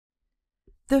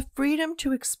The freedom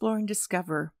to explore and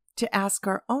discover, to ask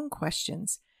our own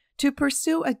questions, to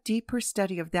pursue a deeper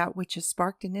study of that which has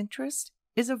sparked an interest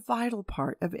is a vital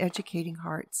part of educating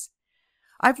hearts.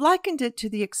 I've likened it to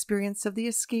the experience of the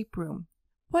escape room.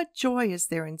 What joy is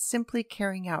there in simply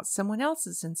carrying out someone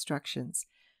else's instructions?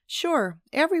 Sure,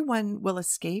 everyone will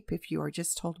escape if you are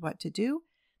just told what to do.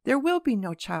 There will be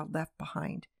no child left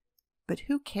behind. But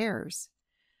who cares?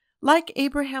 Like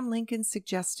Abraham Lincoln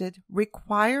suggested,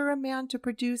 require a man to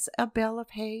produce a bale of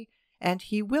hay, and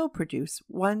he will produce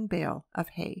one bale of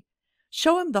hay.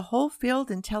 Show him the whole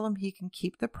field and tell him he can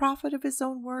keep the profit of his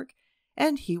own work,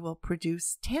 and he will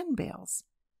produce 10 bales.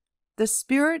 The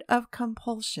spirit of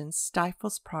compulsion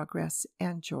stifles progress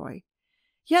and joy.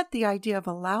 Yet the idea of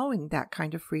allowing that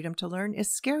kind of freedom to learn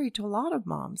is scary to a lot of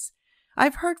moms.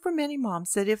 I've heard from many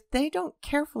moms that if they don't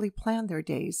carefully plan their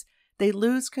days, they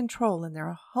lose control and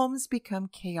their homes become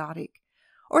chaotic.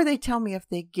 Or they tell me if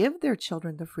they give their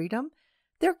children the freedom,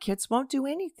 their kids won't do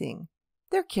anything.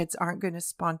 Their kids aren't going to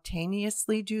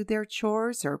spontaneously do their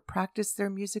chores or practice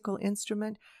their musical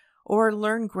instrument or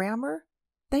learn grammar.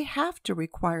 They have to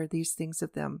require these things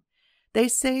of them. They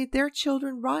say their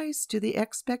children rise to the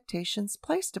expectations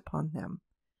placed upon them.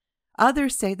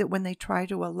 Others say that when they try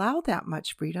to allow that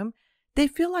much freedom, they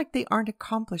feel like they aren't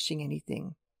accomplishing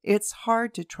anything. It's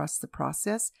hard to trust the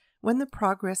process when the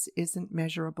progress isn't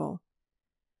measurable.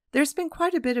 There's been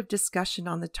quite a bit of discussion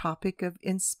on the topic of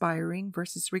inspiring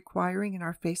versus requiring in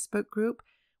our Facebook group,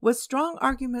 with strong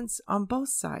arguments on both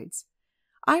sides.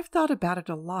 I've thought about it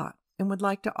a lot and would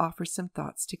like to offer some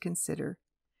thoughts to consider.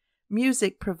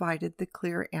 Music provided the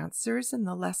clear answers and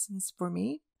the lessons for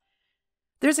me.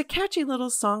 There's a catchy little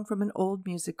song from an old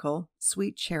musical,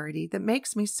 Sweet Charity, that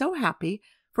makes me so happy.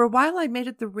 For a while I made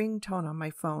it the ringtone on my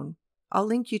phone. I'll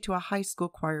link you to a high school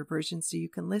choir version so you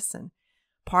can listen.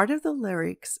 Part of the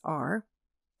lyrics are,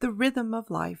 "The rhythm of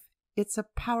life, it's a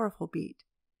powerful beat."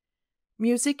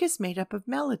 Music is made up of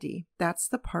melody, that's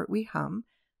the part we hum,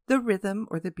 the rhythm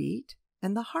or the beat,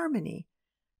 and the harmony.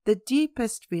 The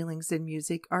deepest feelings in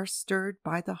music are stirred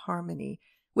by the harmony,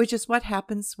 which is what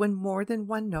happens when more than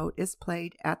one note is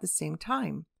played at the same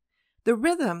time. The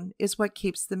rhythm is what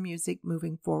keeps the music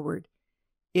moving forward.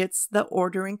 It's the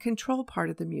order and control part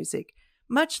of the music,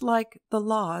 much like the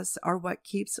laws are what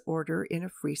keeps order in a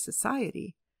free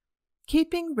society.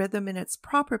 Keeping rhythm in its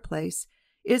proper place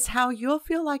is how you'll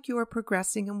feel like you are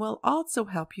progressing and will also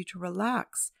help you to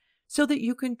relax so that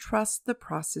you can trust the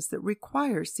process that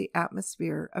requires the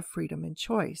atmosphere of freedom and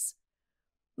choice.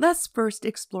 Let's first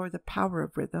explore the power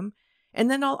of rhythm,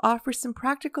 and then I'll offer some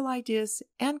practical ideas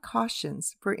and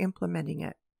cautions for implementing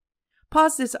it.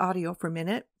 Pause this audio for a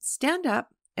minute, stand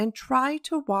up, and try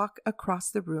to walk across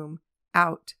the room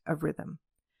out of rhythm.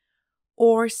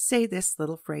 Or say this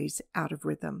little phrase out of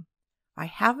rhythm: I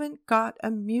haven't got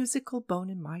a musical bone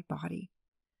in my body.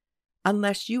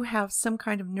 Unless you have some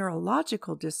kind of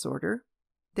neurological disorder,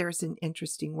 there's an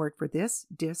interesting word for this,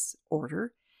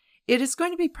 disorder, it is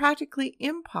going to be practically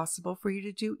impossible for you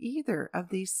to do either of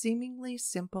these seemingly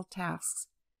simple tasks.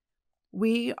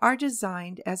 We are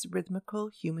designed as rhythmical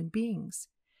human beings.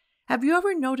 Have you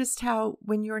ever noticed how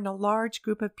when you're in a large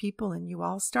group of people and you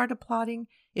all start applauding,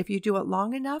 if you do it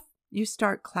long enough, you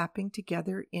start clapping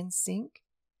together in sync?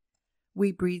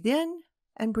 We breathe in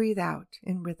and breathe out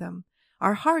in rhythm.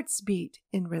 Our hearts beat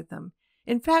in rhythm.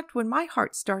 In fact, when my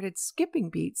heart started skipping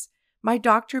beats, my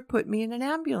doctor put me in an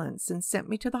ambulance and sent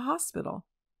me to the hospital.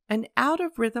 An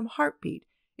out-of-rhythm heartbeat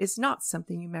is not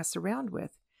something you mess around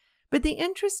with. But the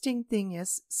interesting thing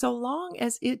is, so long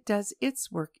as it does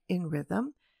its work in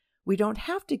rhythm, we don't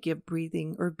have to give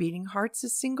breathing or beating hearts a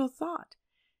single thought.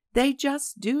 They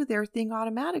just do their thing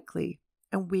automatically,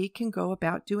 and we can go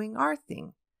about doing our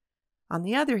thing. On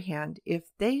the other hand, if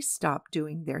they stop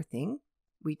doing their thing,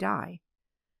 we die.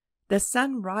 The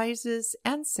sun rises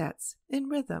and sets in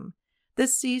rhythm. The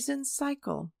seasons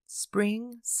cycle,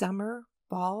 spring, summer,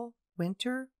 fall,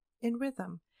 winter, in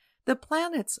rhythm. The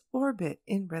planets orbit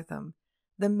in rhythm.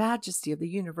 The majesty of the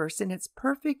universe in its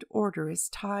perfect order is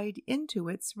tied into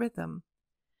its rhythm.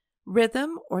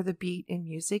 Rhythm, or the beat in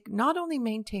music, not only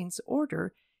maintains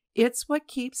order, it's what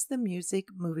keeps the music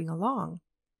moving along.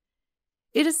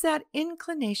 It is that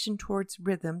inclination towards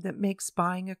rhythm that makes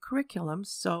buying a curriculum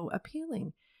so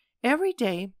appealing. Every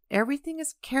day, everything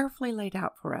is carefully laid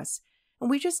out for us,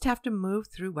 and we just have to move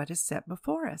through what is set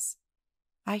before us.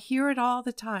 I hear it all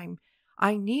the time.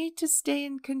 I need to stay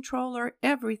in control or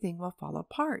everything will fall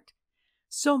apart.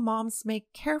 So moms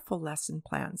make careful lesson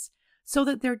plans so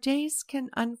that their days can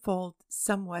unfold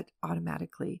somewhat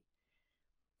automatically.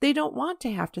 They don't want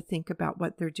to have to think about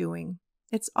what they're doing.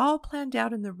 It's all planned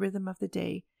out in the rhythm of the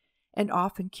day. and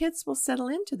often kids will settle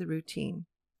into the routine.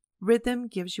 Rhythm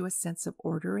gives you a sense of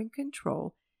order and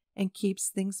control and keeps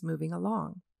things moving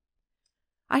along.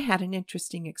 I had an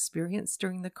interesting experience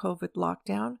during the COVID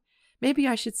lockdown. Maybe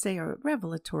I should say a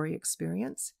revelatory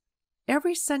experience.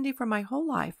 Every Sunday for my whole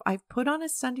life, I've put on a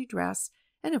Sunday dress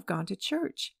and have gone to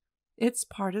church. It's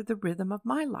part of the rhythm of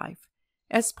my life.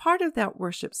 As part of that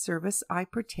worship service, I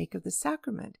partake of the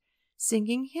sacrament.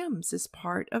 Singing hymns is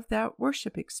part of that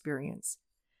worship experience.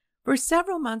 For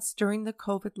several months during the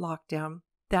COVID lockdown,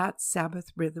 that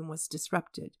Sabbath rhythm was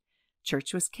disrupted.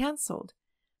 Church was canceled.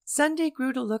 Sunday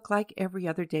grew to look like every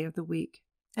other day of the week,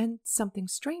 and something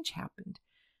strange happened.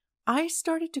 I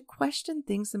started to question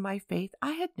things in my faith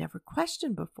I had never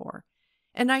questioned before,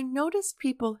 and I noticed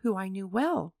people who I knew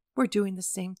well were doing the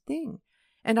same thing,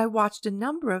 and I watched a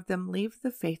number of them leave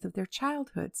the faith of their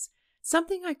childhoods,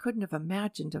 something I couldn't have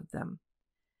imagined of them.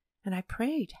 And I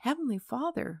prayed, Heavenly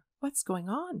Father, what's going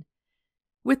on?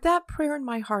 With that prayer in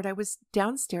my heart, I was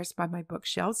downstairs by my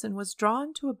bookshelves and was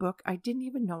drawn to a book I didn't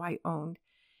even know I owned.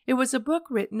 It was a book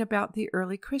written about the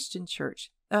early Christian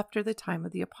church after the time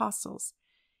of the apostles.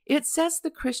 It says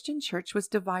the Christian church was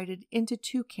divided into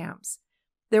two camps.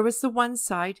 There was the one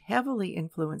side, heavily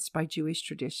influenced by Jewish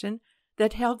tradition,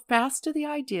 that held fast to the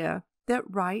idea that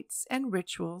rites and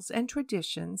rituals and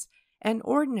traditions and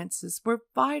ordinances were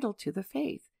vital to the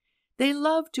faith. They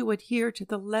loved to adhere to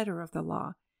the letter of the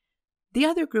law. The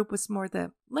other group was more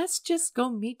the, let's just go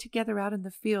meet together out in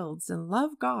the fields and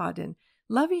love God and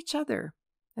love each other.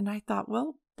 And I thought,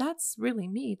 well, that's really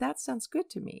me. That sounds good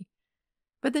to me.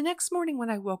 But the next morning when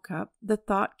I woke up, the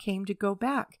thought came to go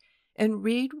back and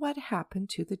read what happened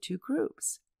to the two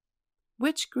groups.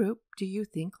 Which group do you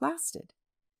think lasted?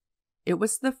 It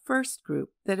was the first group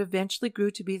that eventually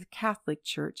grew to be the Catholic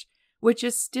Church, which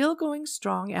is still going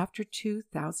strong after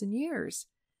 2,000 years.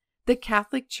 The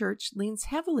Catholic Church leans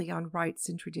heavily on rites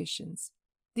and traditions.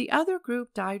 The other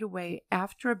group died away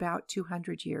after about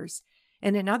 200 years,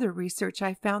 and in other research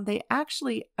I found they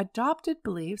actually adopted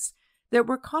beliefs that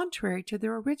were contrary to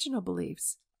their original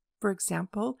beliefs. For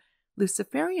example,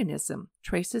 Luciferianism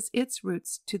traces its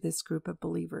roots to this group of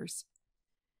believers.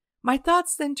 My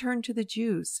thoughts then turned to the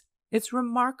Jews. It's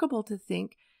remarkable to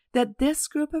think that this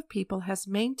group of people has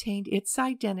maintained its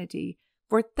identity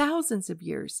for thousands of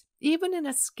years, even in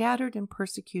a scattered and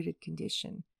persecuted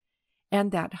condition.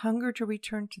 And that hunger to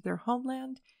return to their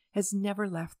homeland has never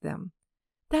left them.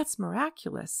 That's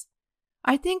miraculous.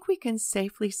 I think we can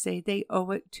safely say they owe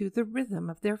it to the rhythm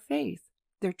of their faith,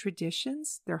 their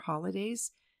traditions, their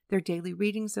holidays, their daily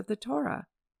readings of the Torah.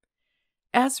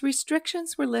 As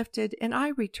restrictions were lifted and I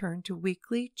returned to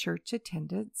weekly church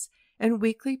attendance and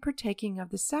weekly partaking of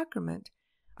the sacrament,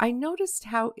 I noticed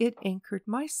how it anchored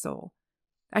my soul.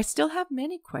 I still have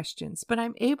many questions, but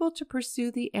I'm able to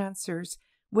pursue the answers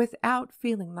without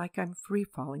feeling like I'm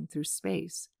free-falling through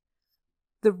space.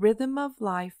 The rhythm of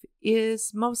life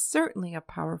is most certainly a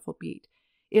powerful beat.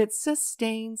 It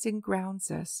sustains and grounds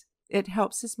us. It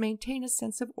helps us maintain a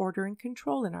sense of order and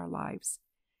control in our lives.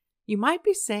 You might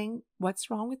be saying, what's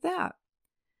wrong with that?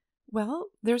 Well,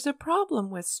 there's a problem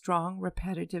with strong,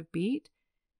 repetitive beat.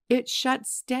 It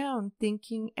shuts down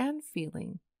thinking and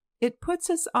feeling. It puts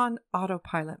us on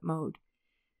autopilot mode.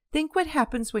 Think what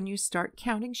happens when you start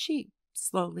counting sheep,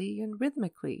 slowly and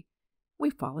rhythmically.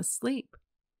 We fall asleep.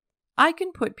 I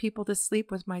can put people to sleep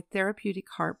with my therapeutic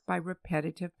harp by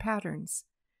repetitive patterns.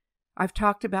 I've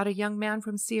talked about a young man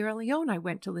from Sierra Leone I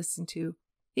went to listen to.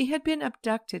 He had been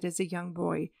abducted as a young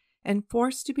boy and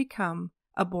forced to become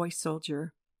a boy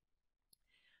soldier.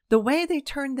 The way they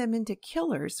turned them into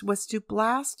killers was to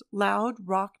blast loud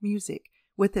rock music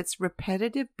with its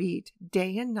repetitive beat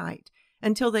day and night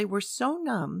until they were so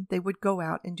numb they would go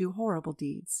out and do horrible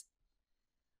deeds.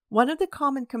 One of the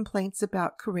common complaints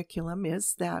about curriculum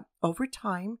is that over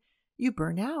time you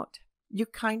burn out. You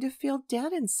kind of feel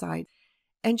dead inside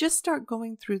and just start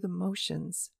going through the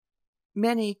motions.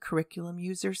 Many curriculum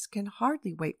users can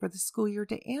hardly wait for the school year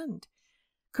to end.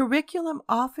 Curriculum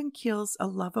often kills a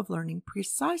love of learning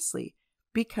precisely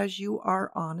because you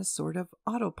are on a sort of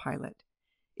autopilot.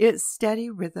 Its steady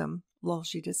rhythm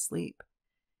lulls you to sleep.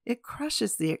 It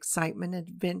crushes the excitement and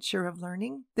adventure of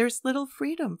learning. There's little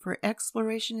freedom for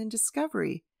exploration and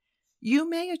discovery. You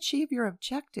may achieve your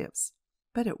objectives,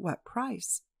 but at what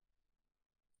price?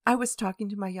 I was talking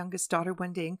to my youngest daughter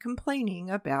one day and complaining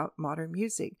about modern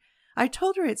music. I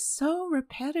told her it's so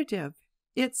repetitive.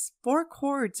 It's 4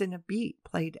 chords and a beat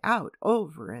played out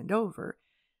over and over.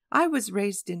 I was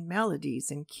raised in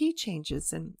melodies and key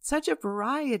changes and such a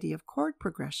variety of chord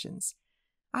progressions.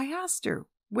 I asked her,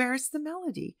 where's the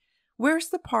melody? Where's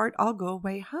the part I'll go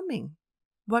away humming?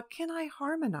 What can I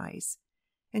harmonize?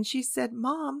 And she said,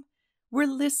 "Mom, we're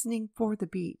listening for the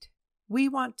beat. We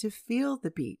want to feel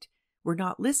the beat. We're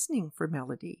not listening for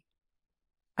melody."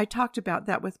 I talked about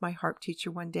that with my harp teacher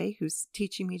one day, who's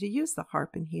teaching me to use the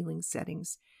harp in healing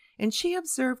settings. And she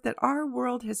observed that our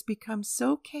world has become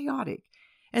so chaotic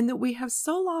and that we have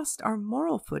so lost our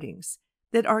moral footings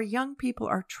that our young people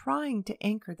are trying to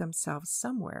anchor themselves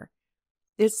somewhere.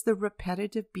 It's the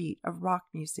repetitive beat of rock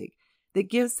music that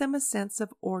gives them a sense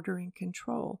of order and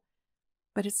control.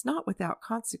 But it's not without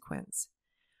consequence.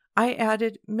 I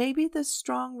added, maybe the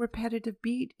strong repetitive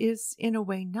beat is in a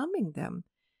way numbing them.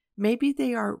 Maybe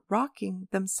they are rocking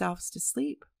themselves to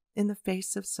sleep in the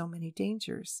face of so many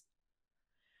dangers.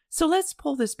 So let's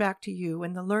pull this back to you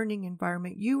and the learning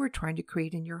environment you are trying to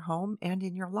create in your home and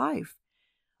in your life.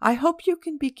 I hope you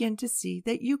can begin to see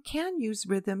that you can use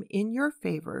rhythm in your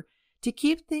favor to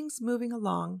keep things moving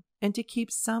along and to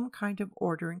keep some kind of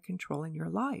order and control in your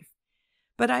life.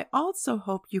 But I also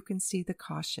hope you can see the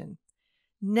caution.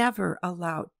 Never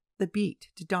allow the beat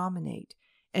to dominate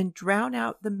and drown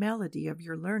out the melody of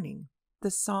your learning,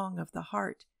 the song of the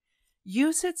heart.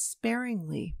 Use it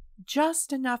sparingly,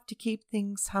 just enough to keep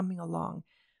things humming along,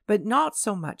 but not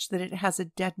so much that it has a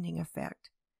deadening effect.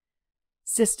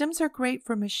 Systems are great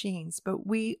for machines, but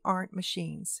we aren't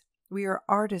machines. We are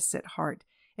artists at heart,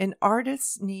 and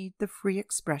artists need the free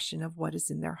expression of what is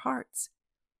in their hearts.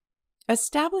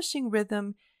 Establishing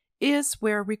rhythm is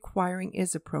where requiring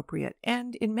is appropriate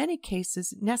and, in many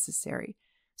cases, necessary.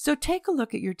 So take a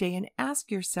look at your day and ask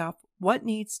yourself what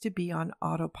needs to be on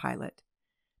autopilot.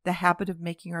 The habit of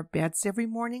making our beds every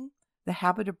morning, the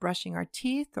habit of brushing our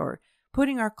teeth or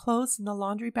putting our clothes in the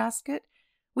laundry basket.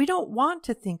 We don't want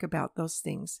to think about those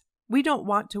things. We don't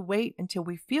want to wait until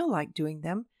we feel like doing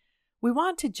them. We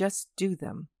want to just do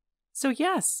them. So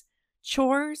yes,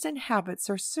 chores and habits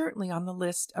are certainly on the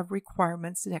list of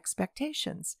requirements and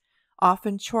expectations.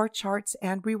 Often chore charts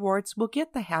and rewards will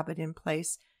get the habit in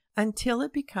place until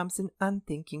it becomes an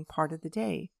unthinking part of the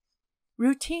day.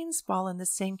 Routines fall in the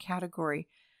same category.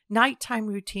 Nighttime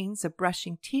routines of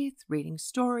brushing teeth, reading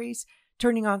stories,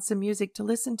 turning on some music to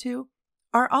listen to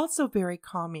are also very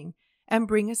calming and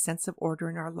bring a sense of order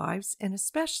in our lives and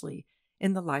especially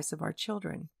in the lives of our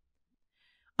children.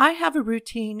 I have a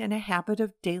routine and a habit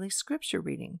of daily scripture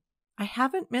reading. I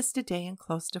haven't missed a day in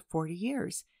close to 40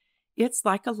 years. It's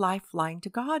like a lifeline to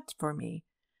God for me.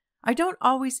 I don't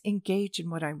always engage in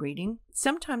what I'm reading.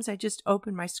 Sometimes I just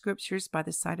open my scriptures by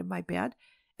the side of my bed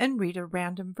and read a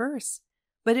random verse.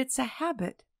 But it's a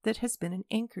habit that has been an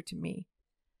anchor to me.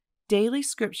 Daily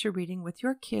scripture reading with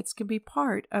your kids can be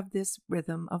part of this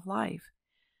rhythm of life.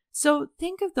 So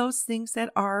think of those things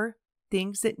that are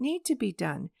things that need to be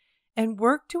done and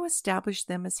work to establish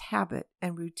them as habit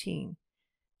and routine.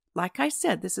 Like I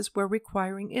said, this is where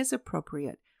requiring is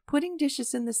appropriate. Putting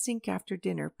dishes in the sink after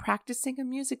dinner, practicing a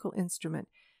musical instrument,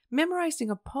 memorizing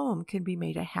a poem can be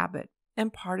made a habit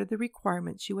and part of the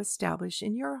requirements you establish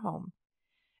in your home.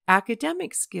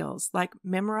 Academic skills like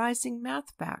memorizing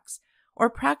math facts or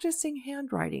practicing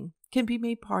handwriting can be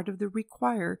made part of the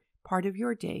require part of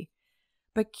your day.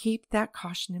 But keep that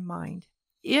caution in mind.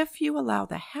 If you allow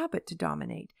the habit to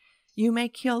dominate, you may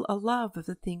kill a love of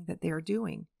the thing that they are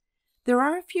doing. There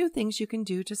are a few things you can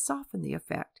do to soften the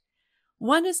effect.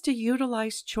 One is to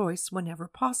utilize choice whenever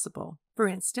possible. For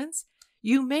instance,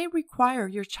 you may require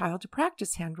your child to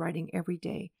practice handwriting every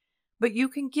day, but you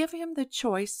can give him the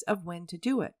choice of when to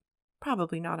do it.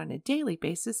 Probably not on a daily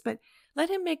basis, but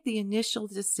let him make the initial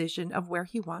decision of where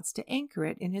he wants to anchor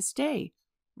it in his day.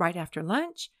 Right after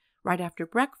lunch, right after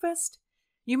breakfast.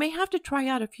 You may have to try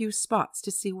out a few spots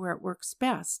to see where it works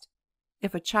best.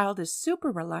 If a child is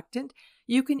super reluctant,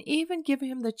 you can even give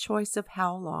him the choice of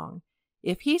how long.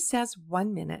 If he says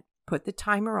 1 minute, put the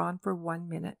timer on for 1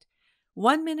 minute.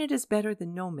 1 minute is better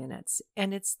than no minutes,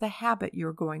 and it's the habit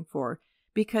you're going for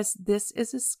because this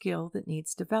is a skill that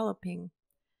needs developing.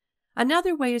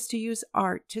 Another way is to use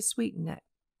art to sweeten it.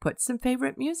 Put some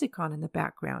favorite music on in the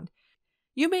background.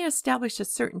 You may establish a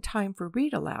certain time for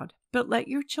read aloud, but let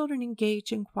your children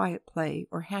engage in quiet play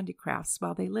or handicrafts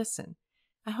while they listen.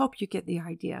 I hope you get the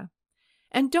idea.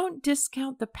 And don't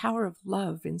discount the power of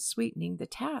love in sweetening the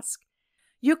task.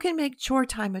 You can make chore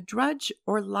time a drudge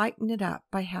or lighten it up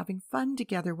by having fun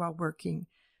together while working.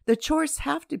 The chores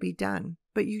have to be done,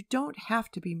 but you don't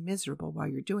have to be miserable while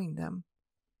you're doing them.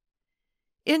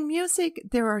 In music,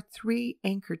 there are 3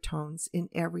 anchor tones in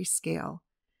every scale.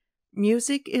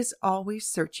 Music is always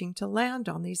searching to land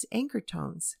on these anchor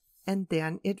tones, and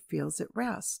then it feels at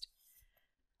rest.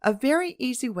 A very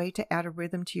easy way to add a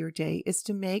rhythm to your day is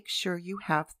to make sure you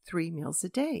have 3 meals a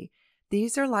day.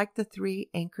 These are like the 3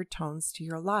 anchor tones to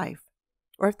your life.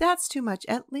 or if that's too much,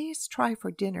 at least try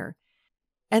for dinner.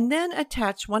 And then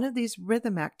attach one of these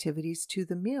rhythm activities to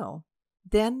the meal.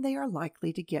 Then they are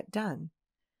likely to get done.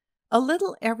 A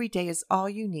little every day is all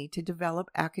you need to develop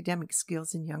academic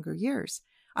skills in younger years.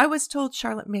 I was told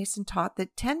Charlotte Mason taught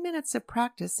that 10 minutes of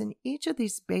practice in each of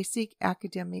these basic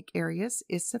academic areas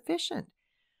is sufficient.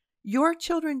 Your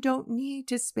children don't need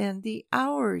to spend the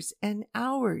hours and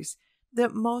hours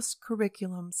that most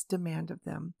curriculums demand of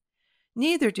them.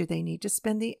 Neither do they need to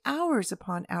spend the hours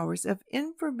upon hours of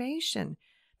information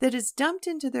that is dumped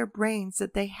into their brains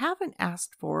that they haven't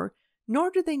asked for, nor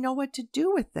do they know what to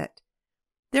do with it.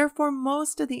 Therefore,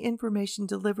 most of the information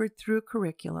delivered through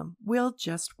curriculum will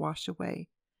just wash away.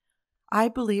 I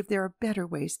believe there are better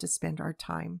ways to spend our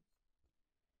time.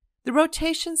 The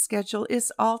rotation schedule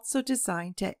is also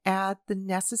designed to add the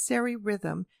necessary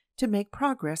rhythm to make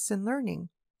progress in learning.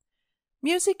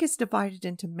 Music is divided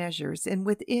into measures, and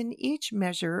within each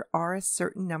measure are a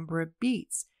certain number of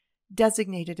beats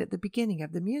designated at the beginning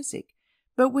of the music.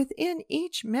 But within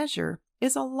each measure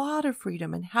is a lot of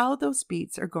freedom in how those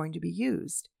beats are going to be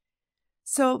used.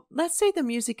 So let's say the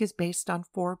music is based on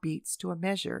 4 beats to a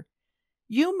measure.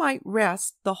 You might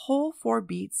rest the whole 4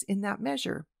 beats in that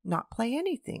measure, not play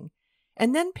anything,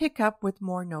 and then pick up with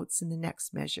more notes in the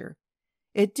next measure.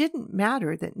 It didn't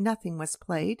matter that nothing was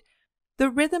played. The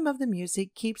rhythm of the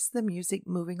music keeps the music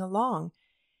moving along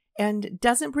and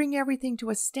doesn't bring everything to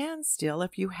a standstill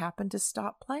if you happen to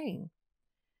stop playing.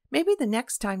 Maybe the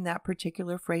next time that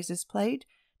particular phrase is played,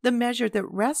 the measure that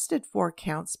rested 4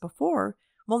 counts before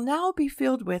will now be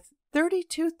filled with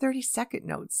 32 30-second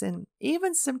notes and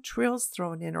even some trills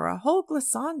thrown in or a whole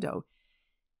glissando.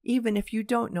 Even if you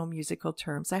don't know musical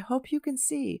terms, I hope you can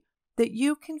see that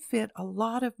you can fit a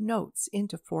lot of notes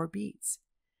into 4 beats.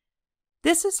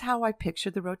 This is how I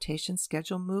picture the rotation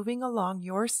schedule moving along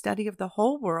your study of the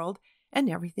whole world and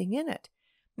everything in it.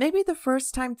 Maybe the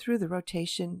first time through the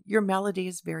rotation, your melody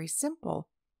is very simple.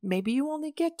 Maybe you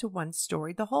only get to 1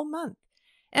 story the whole month,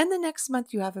 and the next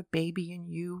month you have a baby and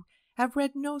you have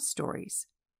read no stories.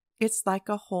 It's like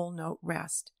a whole note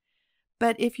rest.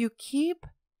 But if you keep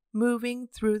moving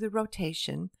through the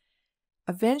rotation,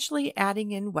 eventually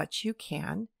adding in what you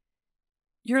can,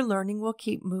 your learning will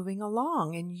keep moving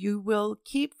along and you will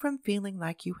keep from feeling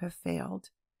like you have failed.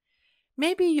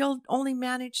 Maybe you'll only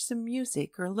manage some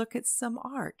music or look at some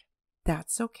art.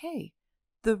 That's okay.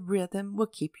 The rhythm will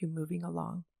keep you moving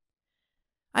along.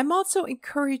 I'm also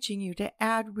encouraging you to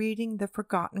add reading the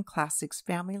Forgotten Classics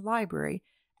Family Library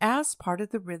as part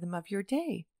of the rhythm of your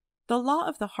day. The law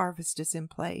of the harvest is in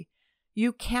play.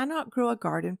 You cannot grow a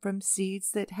garden from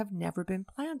seeds that have never been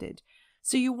planted,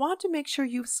 so you want to make sure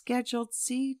you've scheduled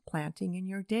seed planting in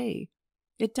your day.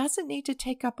 It doesn't need to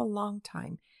take up a long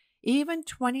time. Even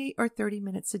 20 or 30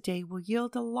 minutes a day will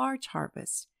yield a large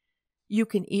harvest. You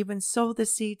can even sow the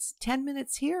seeds 10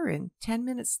 minutes here and 10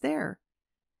 minutes there.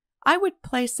 I would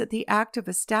place that the act of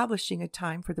establishing a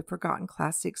time for the Forgotten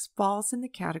Classics falls in the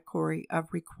category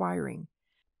of requiring,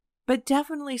 but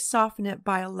definitely soften it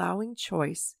by allowing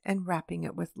choice and wrapping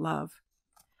it with love.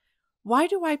 Why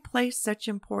do I place such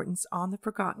importance on the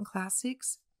Forgotten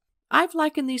Classics? I've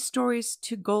likened these stories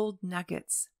to gold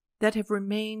nuggets that have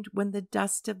remained when the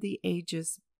dust of the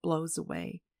ages blows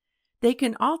away. They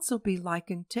can also be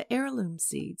likened to heirloom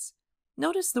seeds.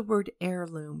 Notice the word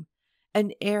heirloom.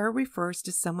 An heir refers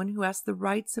to someone who has the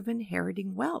rights of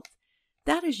inheriting wealth.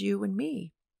 That is you and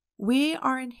me. We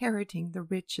are inheriting the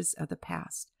riches of the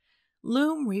past.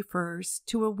 Loom refers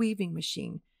to a weaving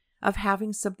machine, of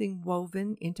having something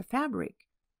woven into fabric.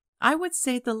 I would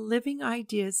say the living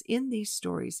ideas in these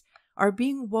stories are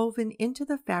being woven into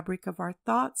the fabric of our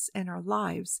thoughts and our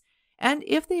lives, and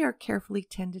if they are carefully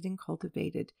tended and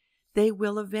cultivated, they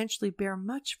will eventually bear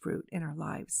much fruit in our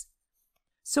lives.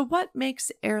 So what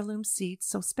makes heirloom seeds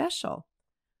so special?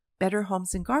 Better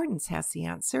Homes and Gardens has the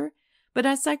answer, but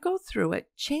as I go through it,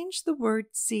 change the word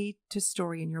seed to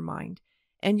story in your mind,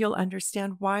 and you'll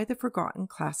understand why the Forgotten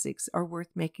Classics are worth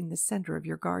making the center of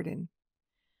your garden.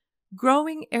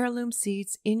 Growing heirloom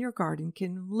seeds in your garden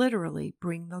can literally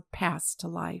bring the past to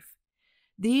life.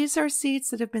 These are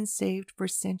seeds that have been saved for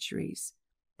centuries.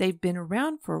 They've been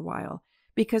around for a while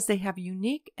because they have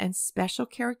unique and special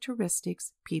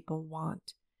characteristics people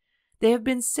want. They have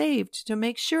been saved to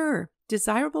make sure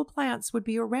desirable plants would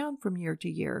be around from year to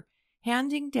year,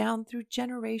 handing down through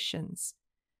generations.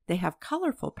 They have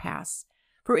colorful pasts.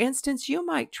 For instance, you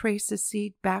might trace a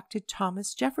seed back to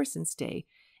Thomas Jefferson's day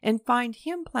and find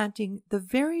him planting the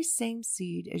very same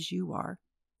seed as you are.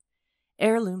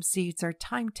 Heirloom seeds are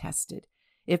time-tested.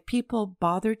 If people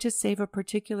bothered to save a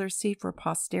particular seed for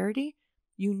posterity,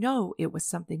 you know it was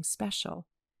something special.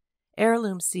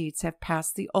 Heirloom seeds have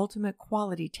passed the ultimate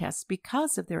quality test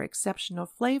because of their exceptional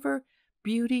flavor,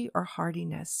 beauty, or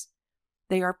hardiness.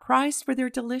 They are prized for their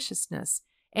deliciousness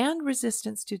and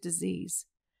resistance to disease.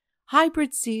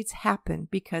 Hybrid seeds happen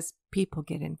because people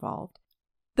get involved.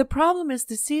 The problem is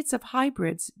the seeds of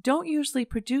hybrids don't usually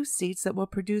produce seeds that will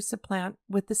produce a plant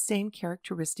with the same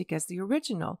characteristic as the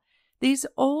original. These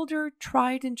older,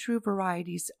 tried and true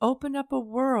varieties open up a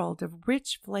world of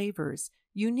rich flavors,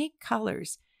 unique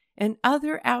colors, and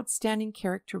other outstanding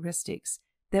characteristics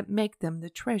that make them the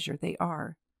treasure they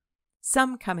are.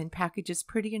 Some come in packages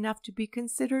pretty enough to be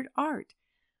considered art.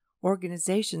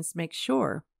 Organizations make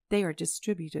sure they are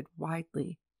distributed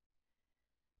widely.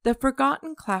 The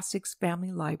Forgotten Classics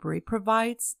Family Library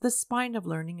provides the spine of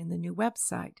learning in the new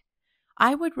website.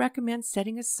 I would recommend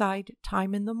setting aside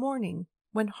time in the morning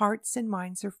when hearts and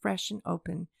minds are fresh and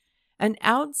open. An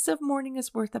ounce of morning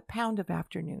is worth a pound of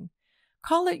afternoon.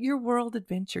 Call it your world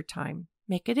adventure time.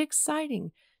 Make it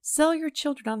exciting. Sell your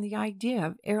children on the idea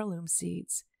of heirloom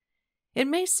seeds. It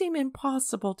may seem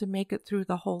impossible to make it through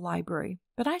the whole library,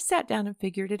 but I sat down and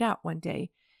figured it out one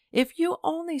day. If you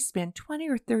only spend 20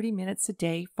 or 30 minutes a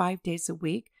day, 5 days a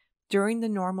week, during the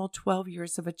normal 12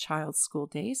 years of a child's school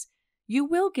days, you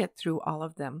will get through all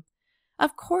of them.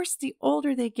 Of course, the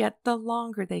older they get, the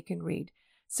longer they can read,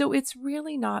 so it's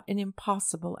really not an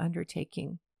impossible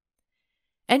undertaking.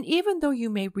 And even though you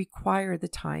may require the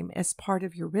time as part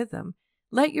of your rhythm,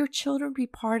 let your children be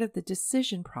part of the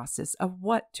decision process of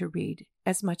what to read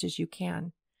as much as you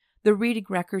can. The reading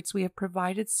records we have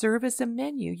provided serve as a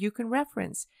menu you can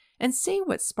reference and see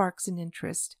what sparks an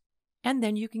interest, and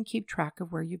then you can keep track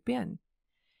of where you've been.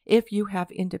 If you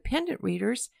have independent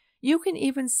readers, you can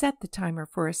even set the timer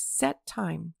for a set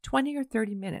time, 20 or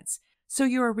 30 minutes, so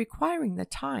you are requiring the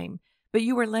time, but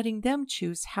you are letting them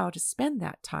choose how to spend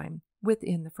that time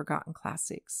within the Forgotten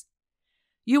Classics.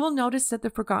 You will notice that the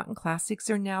Forgotten Classics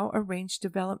are now arranged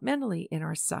developmentally in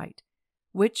our site.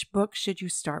 Which book should you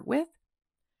start with?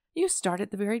 You start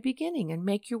at the very beginning and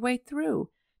make your way through,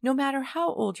 no matter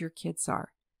how old your kids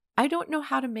are. I don't know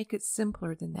how to make it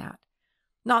simpler than that.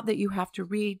 Not that you have to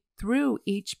read through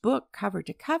each book cover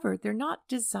to cover. They're not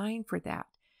designed for that.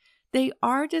 They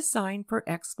are designed for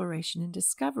exploration and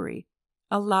discovery,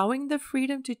 allowing the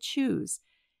freedom to choose,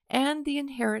 and the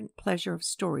inherent pleasure of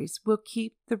stories will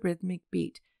keep the rhythmic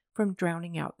beat from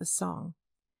drowning out the song.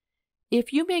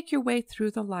 If you make your way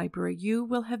through the library, you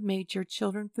will have made your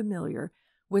children familiar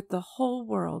with the whole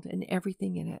world and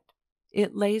everything in it.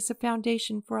 It lays a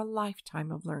foundation for a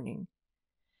lifetime of learning.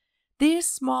 These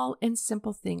small and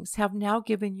simple things have now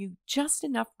given you just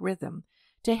enough rhythm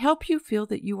to help you feel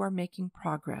that you are making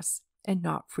progress and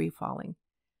not free-falling.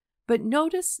 But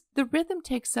notice the rhythm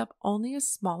takes up only a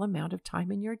small amount of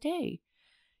time in your day.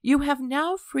 You have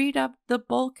now freed up the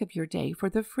bulk of your day for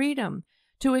the freedom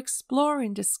to explore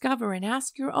and discover and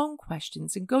ask your own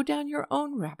questions and go down your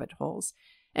own rabbit holes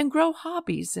and grow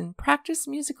hobbies and practice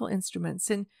musical instruments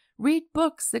and read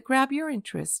books that grab your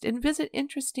interest and visit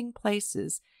interesting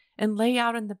places and lay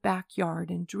out in the backyard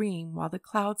and dream while the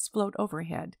clouds float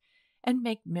overhead and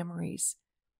make memories.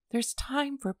 There's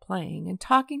time for playing and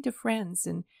talking to friends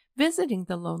and visiting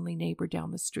the lonely neighbor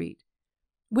down the street.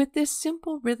 With this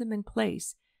simple rhythm in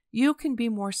place, you can be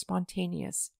more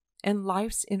spontaneous, and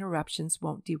life's interruptions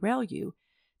won't derail you.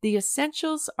 The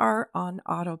essentials are on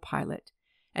autopilot,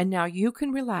 and now you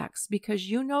can relax because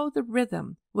you know the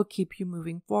rhythm will keep you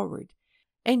moving forward.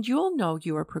 And you'll know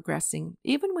you are progressing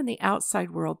even when the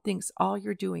outside world thinks all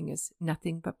you're doing is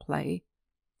nothing but play.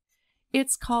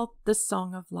 It's called the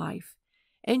Song of Life,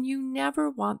 and you never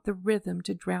want the rhythm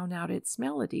to drown out its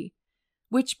melody,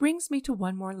 which brings me to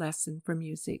one more lesson from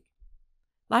music.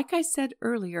 Like I said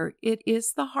earlier, it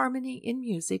is the harmony in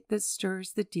music that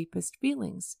stirs the deepest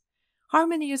feelings.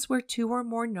 Harmony is where two or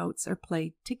more notes are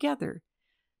played together.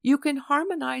 You can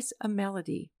harmonize a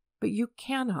melody, but you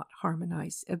cannot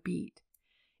harmonize a beat.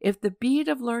 If the beat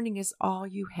of learning is all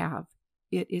you have,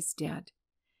 it is dead.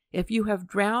 If you have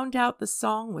drowned out the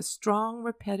song with strong,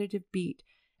 repetitive beat,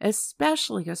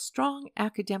 especially a strong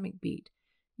academic beat,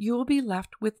 you will be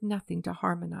left with nothing to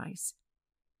harmonize.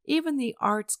 Even the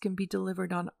arts can be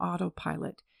delivered on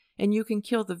autopilot, and you can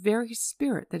kill the very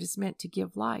spirit that is meant to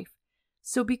give life.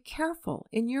 So be careful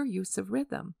in your use of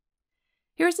rhythm.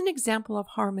 Here's an example of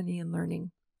harmony in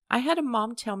learning. I had a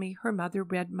mom tell me her mother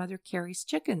read Mother Carey's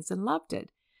Chickens and loved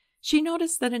it. She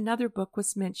noticed that another book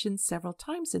was mentioned several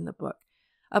times in the book,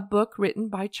 a book written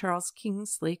by Charles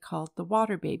Kingsley called The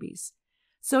Water Babies.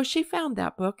 So she found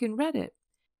that book and read it,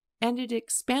 and it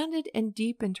expanded and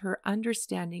deepened her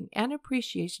understanding and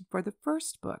appreciation for the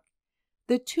first book.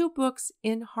 The two books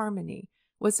in harmony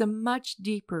was a much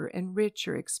deeper and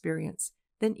richer experience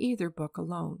than either book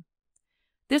alone.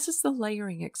 This is the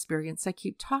layering experience I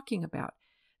keep talking about.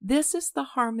 This is the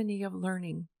harmony of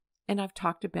learning, and I've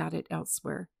talked about it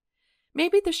elsewhere.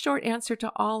 Maybe the short answer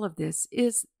to all of this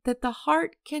is that the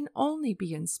heart can only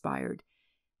be inspired.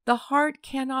 The heart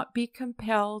cannot be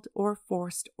compelled or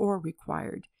forced or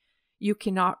required. You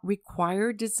cannot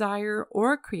require desire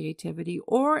or creativity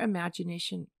or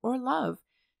imagination or love.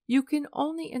 You can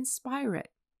only inspire it.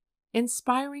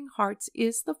 Inspiring hearts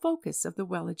is the focus of the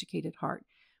well-educated heart.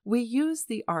 We use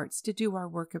the arts to do our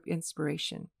work of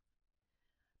inspiration.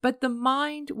 But the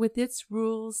mind with its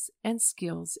rules and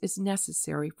skills is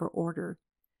necessary for order.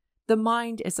 The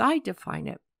mind, as I define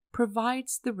it,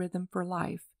 provides the rhythm for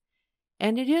life,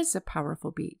 and it is a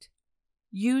powerful beat.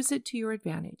 Use it to your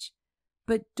advantage,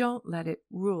 but don't let it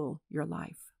rule your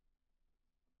life.